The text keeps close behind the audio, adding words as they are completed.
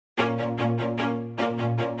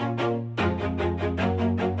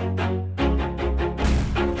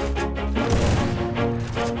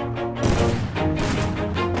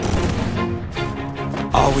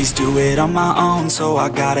always do it on my own, so I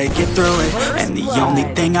gotta get through it. And the only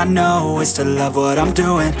thing I know is to love what I'm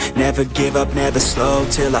doing. Never give up, never slow,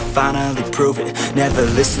 till I finally prove it. Never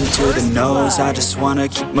listen to the no's, I just wanna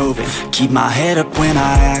keep moving. Keep my head up when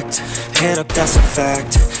I act, head up, that's a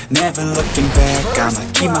fact. Never looking back, I'ma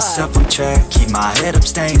keep myself on track. Keep my head up,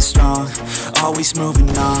 staying strong, always moving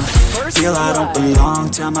on. Feel I don't belong,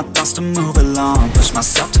 tell my thoughts to move along. Push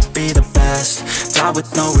myself to be the best, die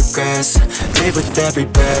with no regrets. Live with every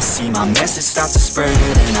breath, see my message start to spread.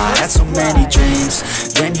 And I had so many dreams,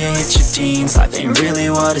 then you hit your teens. Life ain't really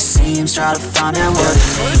what it seems, try to find out what it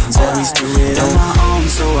means. Always do it on my own,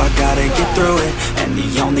 so I gotta get through it. And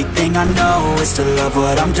the only thing I know is to love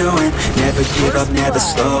what I'm doing. Never give up, never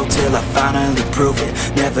slow, till I finally prove it.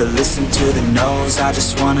 Never listen to the no's, I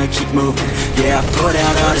just wanna keep moving. Yeah, I put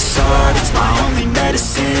out all this art, it's my only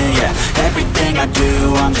medicine. Yeah, everything I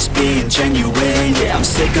do, I'm just being genuine. Yeah, I'm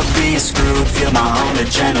sick of being screwed, feel my own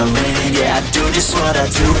adrenaline. Yeah, I do just what I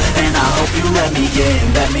do, and I hope you let me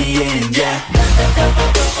in, yeah.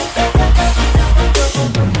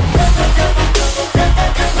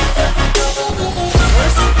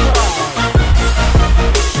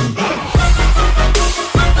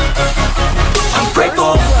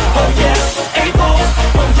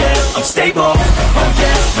 Stable, oh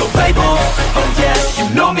yeah, no label, oh yeah,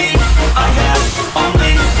 you know me. I have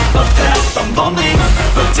only a path, I'm lonely,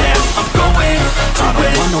 but damn, I'm going to win. I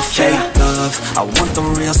don't want no fake love, I want the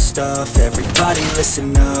real stuff. Everybody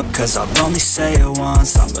listen up, cause I'll only say it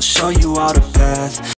once, I'ma show you all the path.